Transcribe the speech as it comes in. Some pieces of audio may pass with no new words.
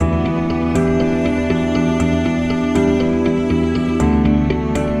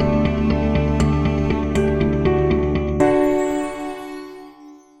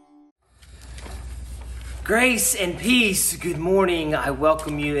Grace and peace, good morning. I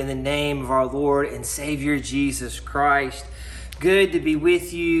welcome you in the name of our Lord and Savior Jesus Christ. Good to be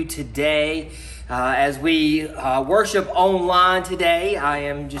with you today. As we worship online today, I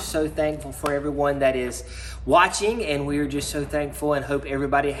am just so thankful for everyone that is watching, and we are just so thankful and hope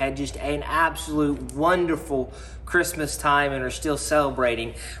everybody had just an absolute wonderful Christmas time and are still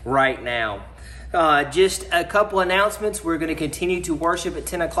celebrating right now. Just a couple announcements. We're going to continue to worship at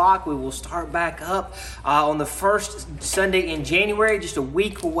 10 o'clock. We will start back up on the first Sunday in January, just a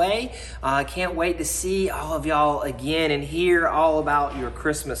week away. I can't wait to see all of y'all again and hear all about your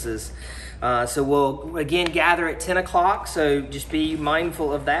Christmases. So we'll again gather at 10 o'clock, so just be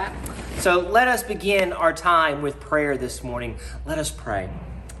mindful of that. So let us begin our time with prayer this morning. Let us pray.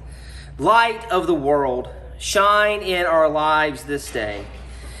 Light of the world, shine in our lives this day.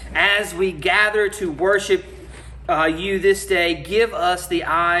 As we gather to worship you this day, give us the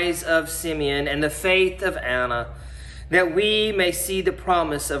eyes of Simeon and the faith of Anna, that we may see the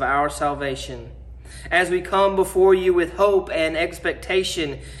promise of our salvation. As we come before you with hope and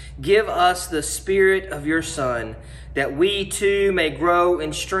expectation, give us the Spirit of your Son, that we too may grow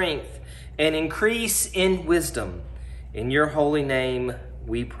in strength and increase in wisdom. In your holy name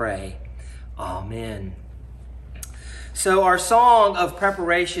we pray. Amen. So our song of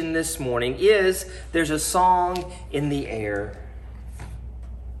preparation this morning is There's a Song in the Air.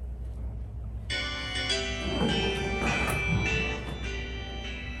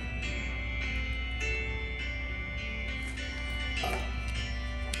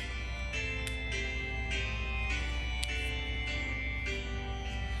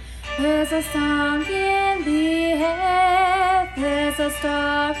 There's a song in the air, there's a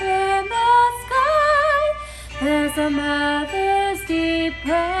star in the sky, there's a mother's deep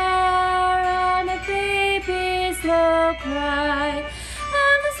prayer and a baby's low cry,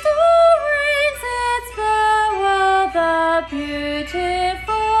 and the star rings its farewell, the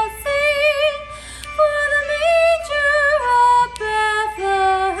beautiful scene, for the manger of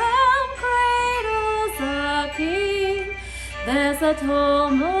Bethlehem cradles a king. There's a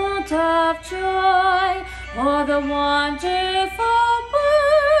tumult of joy for the wonderful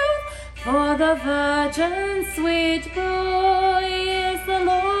birth, for the virgin's sweet boy is the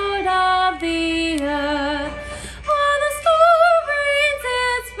Lord of the earth. On the star rings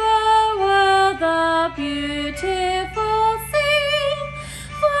its farewell, the beautiful scene,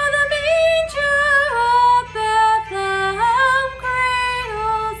 for the manger of Bethlehem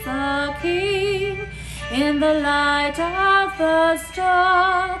cradles a king. In the light of the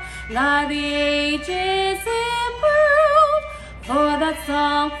star lie the ages impearled, for that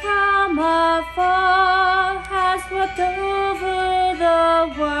song from afar has swept over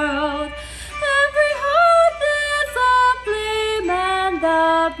the world. Every heart there's a flame and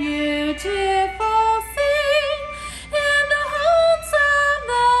the beautiful scene in the homes of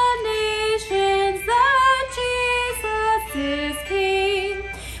the nations that Jesus is King.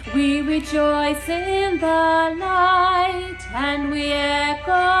 We rejoice in the light and we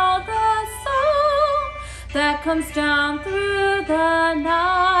echo the song that comes down through the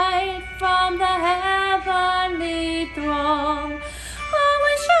night from the heavenly throne. Oh,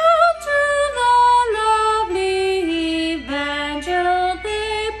 we shout to the lovely evangel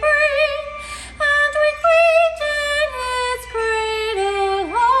they bring, and we greet in his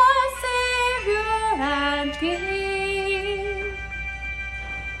cradle our Savior and King.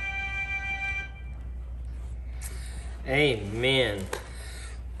 Amen.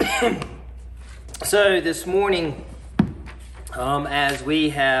 So this morning, as we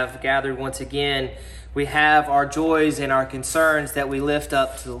have gathered once again, we have our joys and our concerns that we lift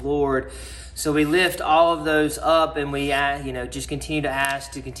up to the Lord. So we lift all of those up, and we just continue to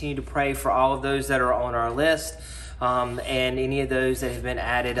ask to continue to pray for all of those that are on our list. And any of those that have been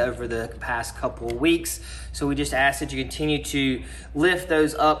added over the past couple of weeks. So we just ask that you continue to lift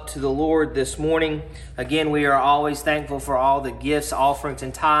those up to the Lord this morning. Again, we are always thankful for all the gifts, offerings,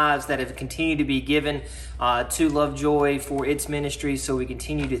 and tithes that have continued to be given to Lovejoy for its ministry. So we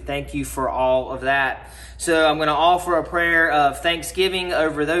continue to thank you for all of that. So I'm going to offer a prayer of thanksgiving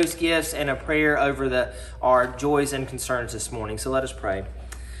over those gifts and a prayer over our joys and concerns this morning. So let us pray.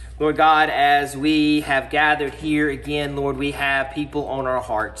 Lord God, as we have gathered here again, Lord, we have people on our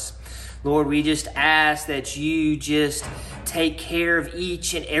hearts. Lord, we just ask that you just take care of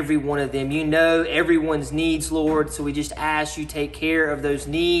each and every one of them. You know everyone's needs, Lord, so we just ask you take care of those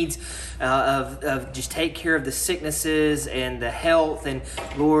needs, of just take care of the sicknesses and the health, and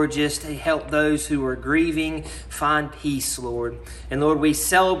Lord, just help those who are grieving find peace, Lord. And Lord, we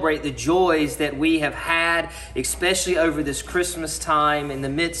celebrate the joys that we have had, especially over this Christmas time in the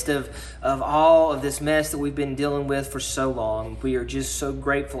midst of all of this mess that we've been dealing with for so long. We are just so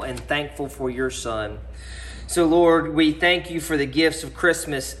grateful and thankful for your Son. So Lord, we thank you for the gifts of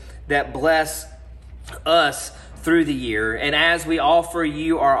Christmas that bless us through the year. And as we offer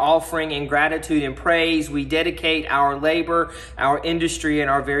you our offering in gratitude and praise, we dedicate our labor, our industry, and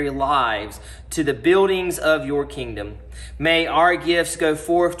our very lives to the buildings of your kingdom. May our gifts go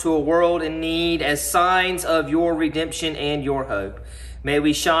forth to a world in need as signs of your redemption and your hope. May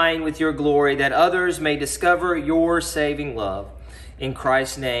we shine with your glory that others may discover your saving love. In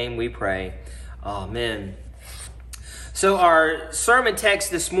Christ's name we pray. Amen. So our sermon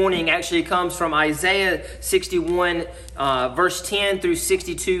text this morning actually comes from Isaiah 61, verse 10 through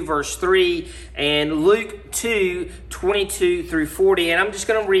 62, verse 3, and Luke 2, 22 through 40. And I'm just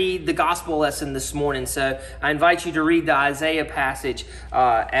going to read the gospel lesson this morning. So I invite you to read the Isaiah passage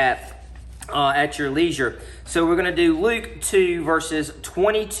at your leisure. So we're going to do Luke 2, verses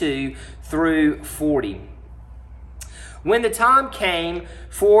 22 through 40. When the time came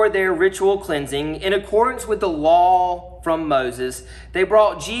for their ritual cleansing, in accordance with the law from Moses, they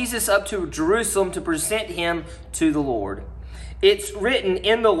brought Jesus up to Jerusalem to present him to the Lord. It's written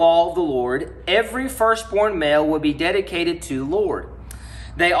in the law of the Lord, every firstborn male will be dedicated to the Lord.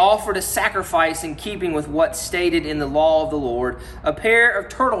 They offered a sacrifice in keeping with what's stated in the law of the Lord, a pair of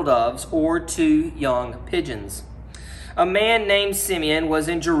turtle doves or 2 young pigeons. A man named Simeon was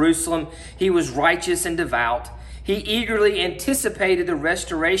in Jerusalem. He was righteous and devout. He eagerly anticipated the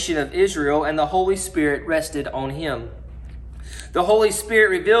restoration of Israel, and the Holy Spirit rested on him. The Holy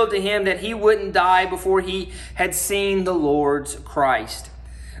Spirit revealed to him that he wouldn't die before he had seen the Lord's Christ.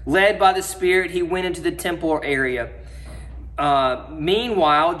 Led by the Spirit, he went into the temple area.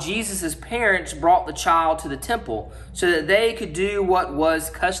 Meanwhile, Jesus' parents brought the child to the temple so that they could do what was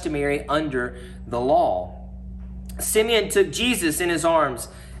customary under the law. Simeon took Jesus in his arms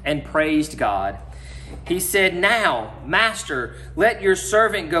and praised God. He said, "Now, Master, let your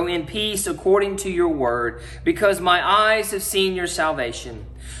servant go in peace according to your word, because my eyes have seen your salvation.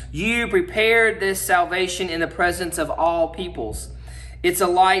 You prepared this salvation in the presence of all peoples. It's a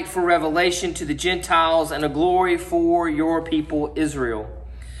light for revelation to the Gentiles and a glory for your people Israel."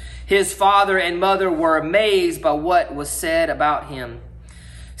 His father and mother were amazed by what was said about him.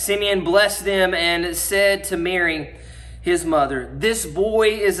 Simeon blessed them and said to Mary, his mother, "This boy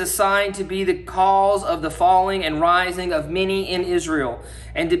is assigned to be the cause of the falling and rising of many in Israel,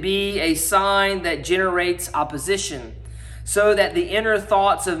 and to be a sign that generates opposition, so that the inner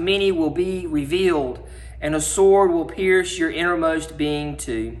thoughts of many will be revealed, and a sword will pierce your innermost being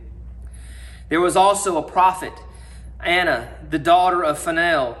too." There was also a prophet, Anna, the daughter of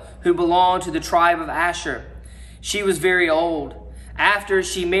Phanuel, who belonged to the tribe of Asher. She was very old. After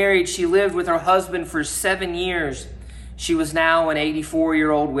she married, she lived with her husband for 7 years. She was now an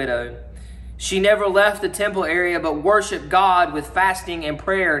 84-year-old widow. She never left the temple area but worshiped God with fasting and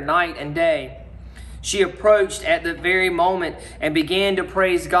prayer night and day. She approached at the very moment and began to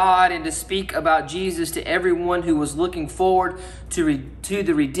praise God and to speak about Jesus to everyone who was looking forward to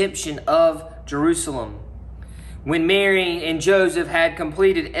the redemption of Jerusalem. When Mary and Joseph had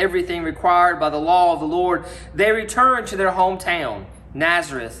completed everything required by the law of the Lord, they returned to their hometown,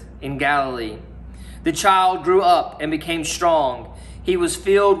 Nazareth in Galilee. The child grew up and became strong. He was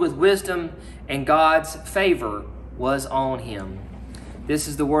filled with wisdom, and God's favor was on him. This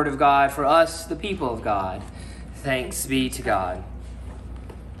is the word of God for us, the people of God. Thanks be to God.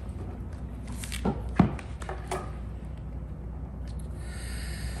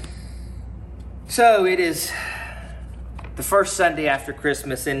 So it is the first Sunday after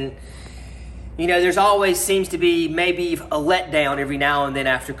Christmas, and there's always seems to be maybe a letdown every now and then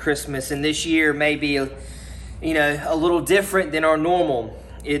after Christmas, and this year may be a little different than our normal.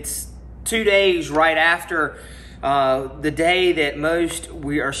 It's 2 days right after the day that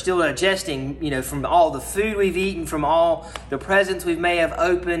we are still digesting, from all the food we've eaten, from all the presents we may have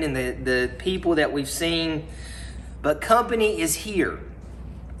opened, and the people that we've seen. But company is here.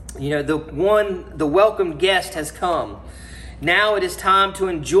 The welcome guest has come. Now it is time to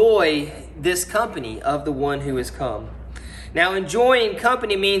enjoy this company of the one who has come. Now, enjoying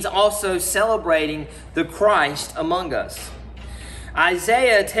company means also celebrating the Christ among us.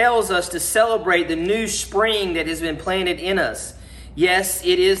 Isaiah tells us to celebrate the new spring that has been planted in us. Yes,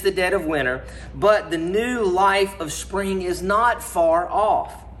 it is the dead of winter, but the new life of spring is not far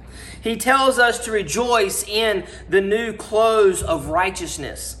off. He tells us to rejoice in the new clothes of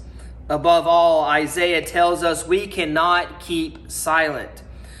righteousness. Above all, Isaiah tells us we cannot keep silent.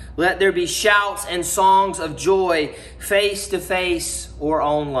 Let there be shouts and songs of joy, face to face or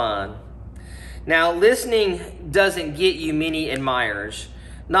online. Now, listening doesn't get you many admirers,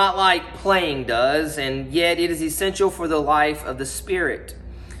 not like playing does, and yet it is essential for the life of the Spirit.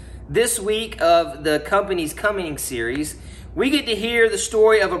 This week of the Company's Coming series, we get to hear the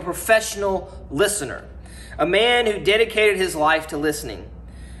story of a professional listener, a man who dedicated his life to listening.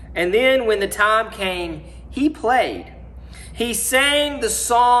 And then when the time came, he played. He sang the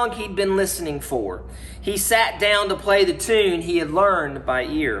song he'd been listening for. He sat down to play the tune he had learned by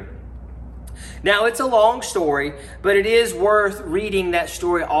ear. Now, it's a long story, but it is worth reading that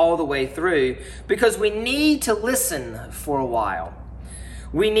story all the way through because we need to listen for a while.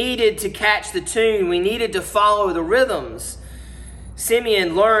 We needed to catch the tune. We needed to follow the rhythms.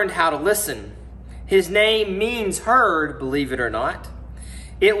 Simeon learned how to listen. His name means heard, believe it or not.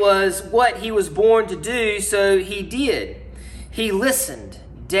 It was what he was born to do, so he did. He listened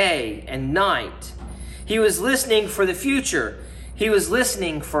day and night. He was listening for the future. He was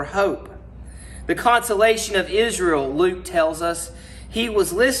listening for hope. The consolation of Israel, Luke tells us, he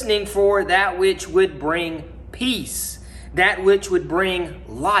was listening for that which would bring peace, that which would bring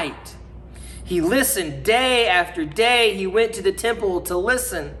light. He listened day after day. He went to the temple to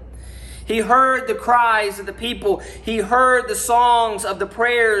listen. He heard the cries of the people. He heard the songs of the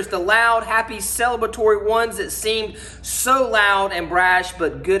prayers, the loud, happy, celebratory ones that seemed so loud and brash,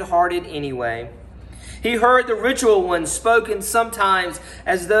 but good-hearted anyway. He heard the ritual ones spoken sometimes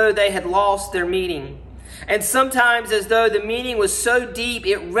as though they had lost their meaning, and sometimes as though the meaning was so deep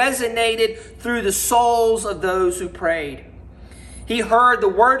it resonated through the souls of those who prayed. He heard the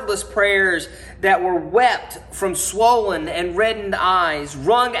wordless prayers that were wept from swollen and reddened eyes,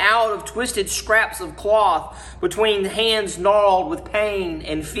 wrung out of twisted scraps of cloth between hands gnarled with pain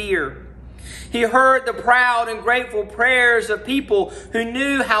and fear. He heard the proud and grateful prayers of people who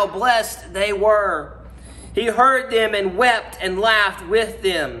knew how blessed they were. He heard them and wept and laughed with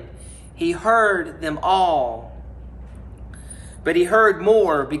them. He heard them all. But he heard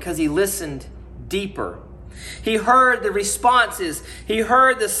more because he listened deeper. He heard the responses. He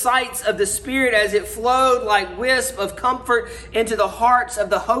heard the sights of the Spirit as it flowed like wisp of comfort into the hearts of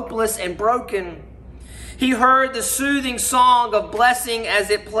the hopeless and broken. He heard the soothing song of blessing as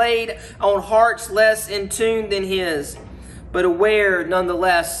it played on hearts less in tune than his, but aware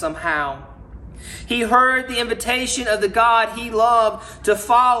nonetheless somehow. He heard the invitation of the God he loved to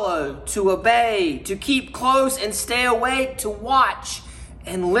follow, to obey, to keep close and stay awake, to watch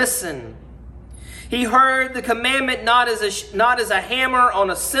and listen. He heard the commandment not as a hammer on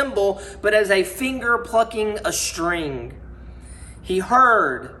a cymbal, but as a finger plucking a string. He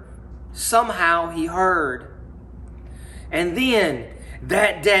heard. Somehow he heard. And then,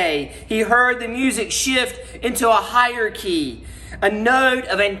 that day, he heard the music shift into a higher key. A note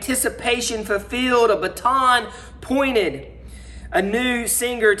of anticipation fulfilled, a baton pointed, a new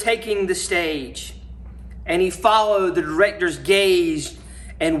singer taking the stage. And he followed the director's gaze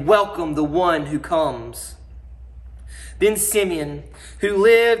and welcomed the one who comes. Then Simeon, who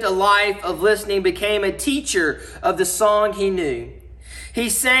lived a life of listening, became a teacher of the song he knew. He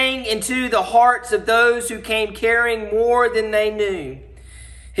sang into the hearts of those who came carrying more than they knew.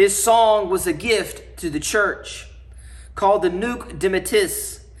 His song was a gift to the church, called the Nunc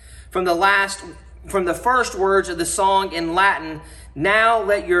Dimittis, from the first words of the song in Latin, "Now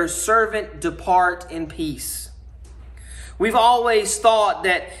let your servant depart in peace." We've always thought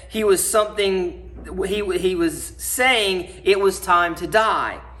that he was saying it was time to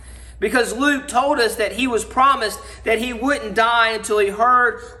die, because Luke told us that he was promised that he wouldn't die until he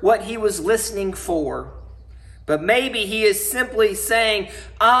heard what he was listening for. But maybe he is simply saying,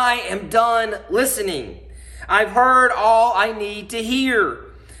 I am done listening. I've heard all I need to hear.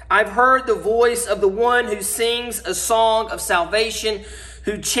 I've heard the voice of the one who sings a song of salvation,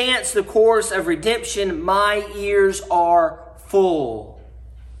 who chants the chorus of redemption. My ears are full.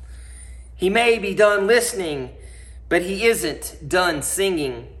 He may be done listening, but he isn't done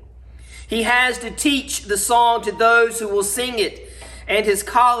singing. He has to teach the song to those who will sing it, and his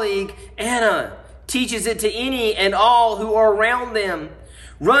colleague Anna teaches it to any and all who are around them,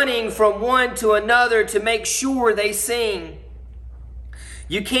 running from one to another to make sure they sing.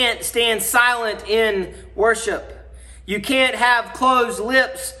 You can't stand silent in worship. You can't have closed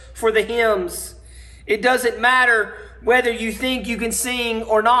lips for the hymns. It doesn't matter whether you think you can sing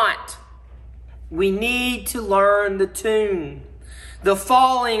or not. We need to learn the tune. the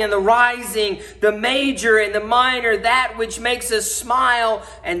falling and the rising, the major and the minor, that which makes us smile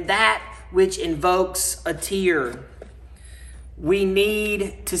and that which invokes a tear. We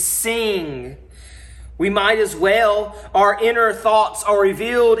need to sing. We might as well. Our inner thoughts are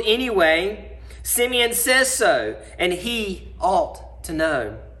revealed anyway. Simeon says so, and he ought to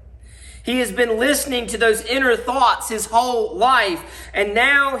know. He has been listening to those inner thoughts his whole life, and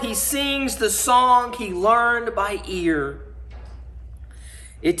now he sings the song he learned by ear.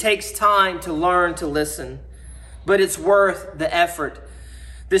 It takes time to learn to listen, but it's worth the effort.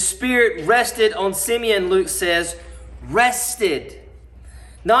 The Spirit rested on Simeon, Luke says, rested.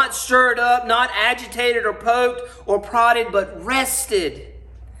 Not stirred up, not agitated or poked or prodded, but rested.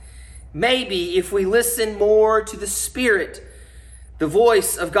 Maybe if we listen more to the Spirit, the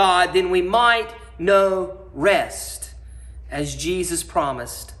voice of God, then we might know rest, as Jesus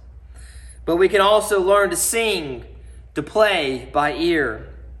promised. But we can also learn to sing, to play by ear.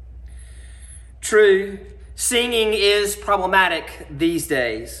 True, singing is problematic these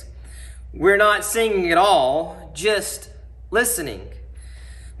days. We're not singing at all, just listening.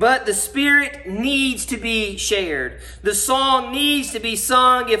 But the Spirit needs to be shared. The song needs to be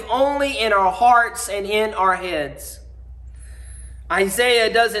sung, if only in our hearts and in our heads.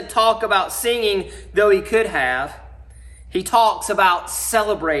 Isaiah doesn't talk about singing, though he could have. He talks about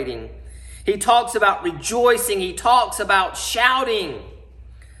celebrating. He talks about rejoicing. He talks about shouting.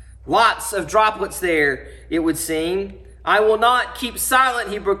 Lots of droplets there, it would seem. I will not keep silent,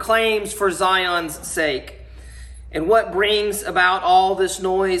 he proclaims, for Zion's sake. And what brings about all this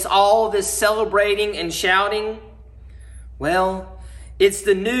noise, all this celebrating and shouting? Well, it's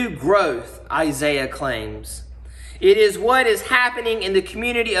the new growth, Isaiah claims. It is what is happening in the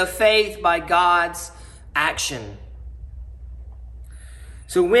community of faith by God's action.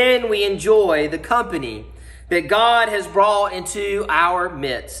 So when we enjoy the company that God has brought into our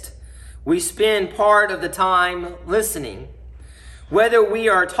midst, we spend part of the time listening. Whether we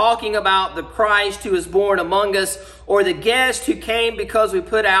are talking about the Christ who is born among us or the guest who came because we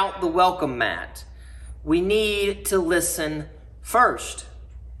put out the welcome mat, we need to listen first.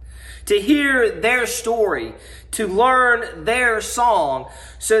 To hear their story, to learn their song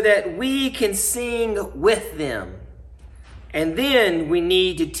so that we can sing with them. And then we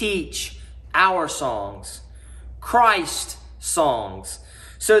need to teach our songs, Christ songs,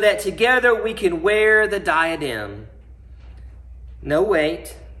 so that together we can wear the diadem. No,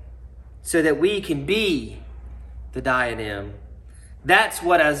 wait, so that we can be the diadem. That's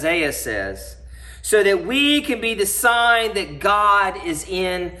what Isaiah says. So that we can be the sign that God is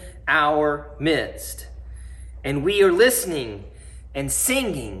in our midst. And we are listening and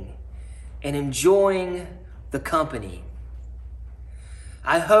singing and enjoying the company.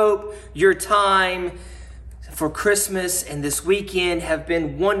 I hope your time for Christmas and this weekend have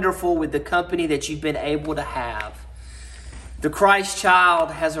been wonderful with the company that you've been able to have. The Christ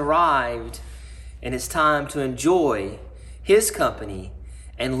child has arrived, and it's time to enjoy his company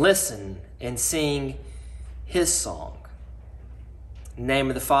and listen and sing his song. In the name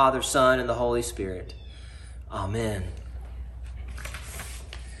of the Father, Son, and the Holy Spirit. Amen.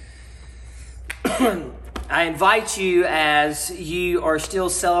 I invite you, as you are still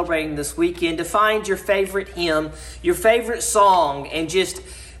celebrating this weekend, to find your favorite hymn, your favorite song, and just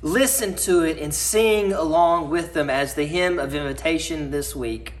listen to it and sing along with them as the hymn of invitation this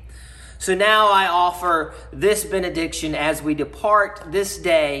week. So now I offer this benediction as we depart this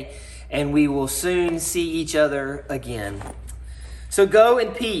day, and we will soon see each other again. So go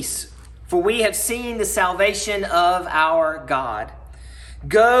in peace, for we have seen the salvation of our God.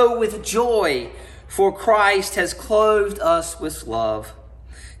 Go with joy, for Christ has clothed us with love.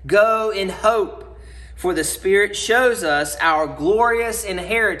 Go in hope, for the Spirit shows us our glorious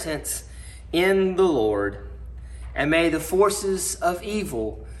inheritance in the Lord. And may the forces of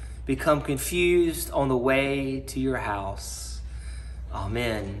evil become confused on the way to your house.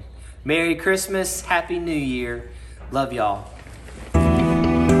 Amen. Merry Christmas. Happy New Year. Love y'all.